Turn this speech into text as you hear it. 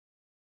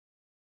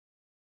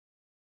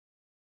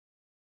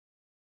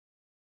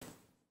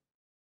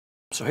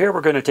So here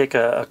we're going to take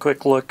a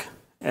quick look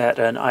at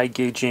an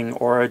iGaging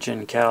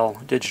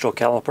OriginCal digital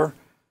caliper.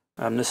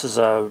 This is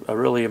a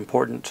really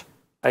important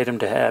item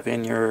to have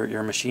in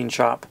your machine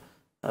shop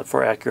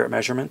for accurate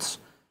measurements.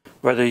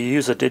 Whether you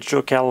use a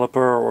digital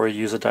caliper or you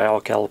use a dial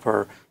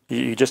caliper,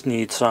 you just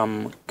need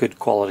some good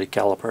quality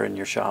caliper in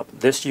your shop.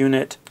 This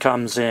unit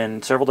comes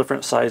in several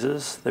different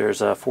sizes.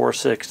 There's a 4,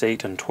 6,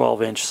 8, and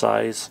 12-inch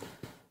size.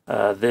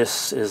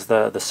 This is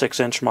the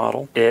 6-inch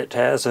model. It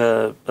has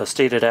a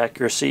stated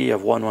accuracy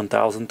of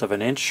 1/1000th of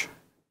an inch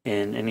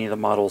in any of the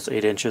models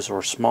 8 inches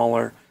or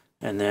smaller,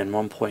 and then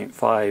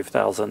 1.5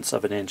 thousandths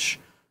of an inch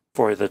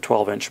for the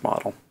 12-inch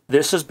model.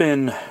 This has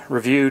been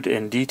reviewed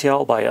in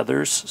detail by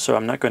others, so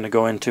I'm not going to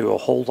go into a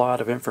whole lot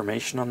of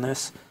information on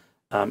this.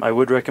 I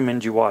would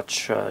recommend you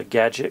watch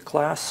Gadget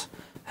Class.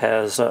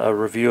 Has a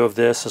review of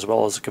this as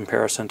well as a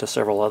comparison to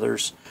several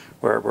others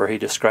where he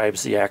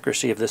describes the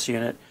accuracy of this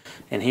unit,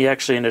 and he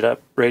actually ended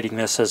up rating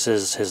this as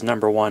his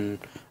 #1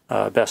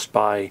 best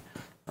buy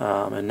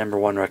and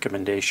 #1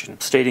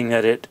 recommendation, stating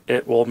that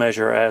it will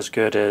measure as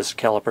good as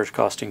calipers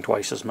costing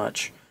twice as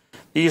much.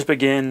 These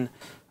begin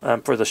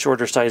for the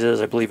shorter sizes,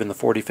 I believe in the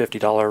 $40,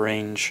 $50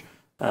 range.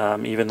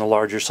 Even the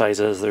larger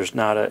sizes, there's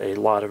not a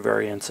lot of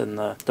variance in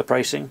the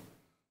pricing.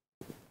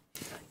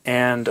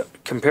 And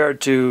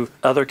compared to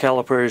other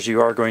calipers,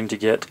 you are going to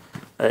get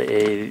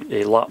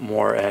a lot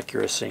more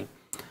accuracy.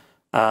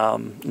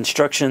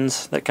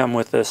 Instructions that come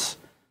with this,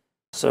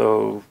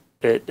 so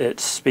it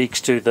speaks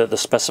to the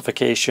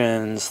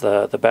specifications,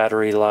 the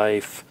battery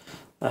life,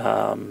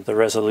 the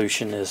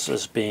resolution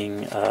is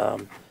being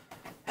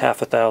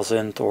 1/2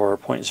 thousandth or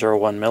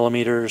 0.01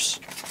 millimeters.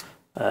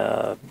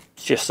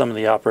 Just some of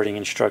the operating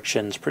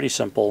instructions, pretty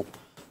simple,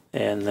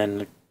 and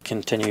then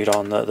continued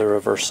on the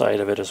reverse side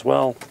of it as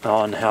well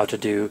on how to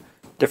do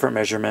different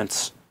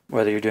measurements,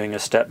 whether you're doing a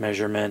step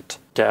measurement,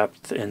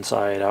 depth,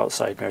 inside,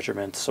 outside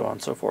measurements, so on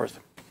and so forth.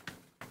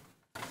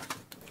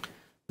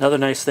 Another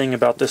nice thing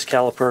about this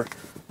caliper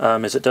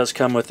is it does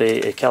come with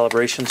a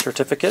calibration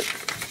certificate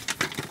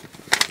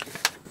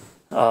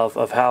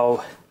of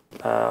how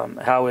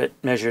it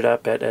measured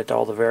up at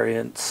all the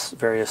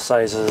various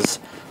sizes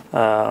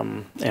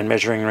and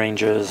measuring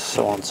ranges,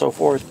 so on and so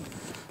forth.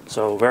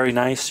 So very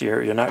nice.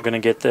 You're not going to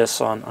get this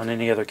on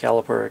any other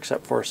caliper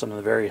except for some of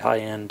the very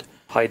high-end,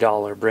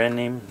 high-dollar brand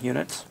name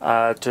units.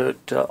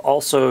 To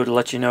also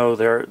let you know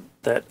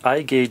that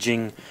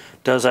iGaging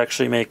does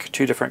actually make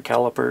 2 different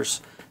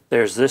calipers.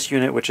 There's this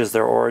unit, which is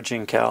their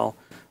OriginCal,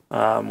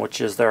 which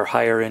is their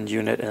higher-end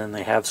unit, and then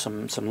they have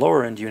some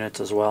lower-end units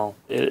as well.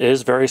 It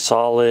is very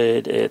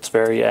solid. It's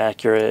very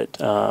accurate.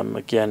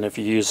 Again, if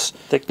you use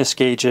thickness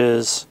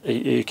gauges,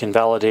 you can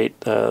validate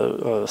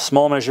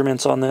small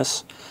measurements on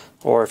this.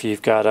 Or if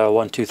you've got a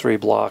 1, 2, 3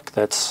 block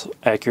that's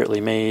accurately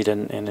made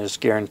and is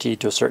guaranteed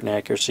to a certain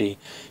accuracy,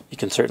 you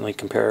can certainly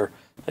compare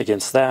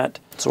against that.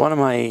 So one of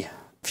my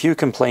few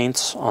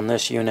complaints on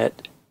this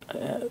unit,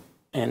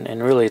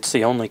 and really it's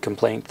the only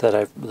complaint that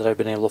I've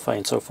been able to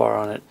find so far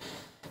on it,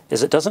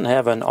 is it doesn't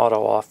have an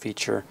auto-off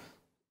feature.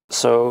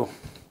 So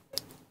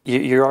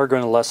you are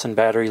going to lessen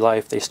battery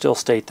life. They still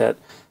state that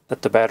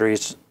the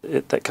batteries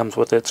that comes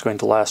with it's going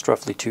to last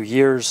roughly 2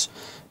 years.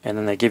 And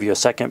then they give you a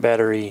second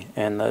battery,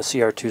 and the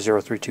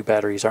CR2032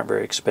 batteries aren't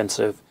very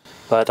expensive.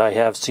 But I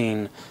have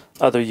seen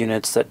other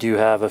units that do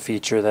have a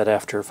feature that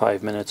after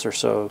 5 minutes or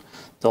so,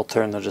 they'll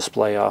turn the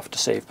display off to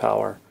save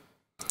power.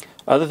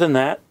 Other than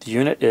that, the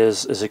unit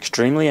is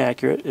extremely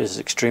accurate, is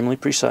extremely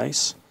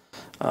precise.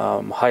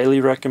 Highly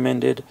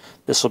recommended.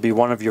 This will be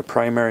one of your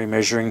primary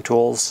measuring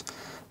tools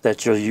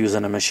that you'll use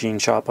in a machine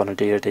shop on a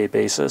day-to-day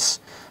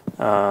basis.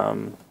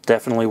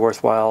 Definitely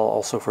worthwhile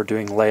also for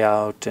doing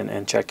layout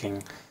and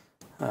checking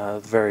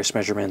various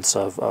measurements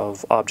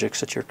of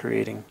objects that you're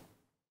creating.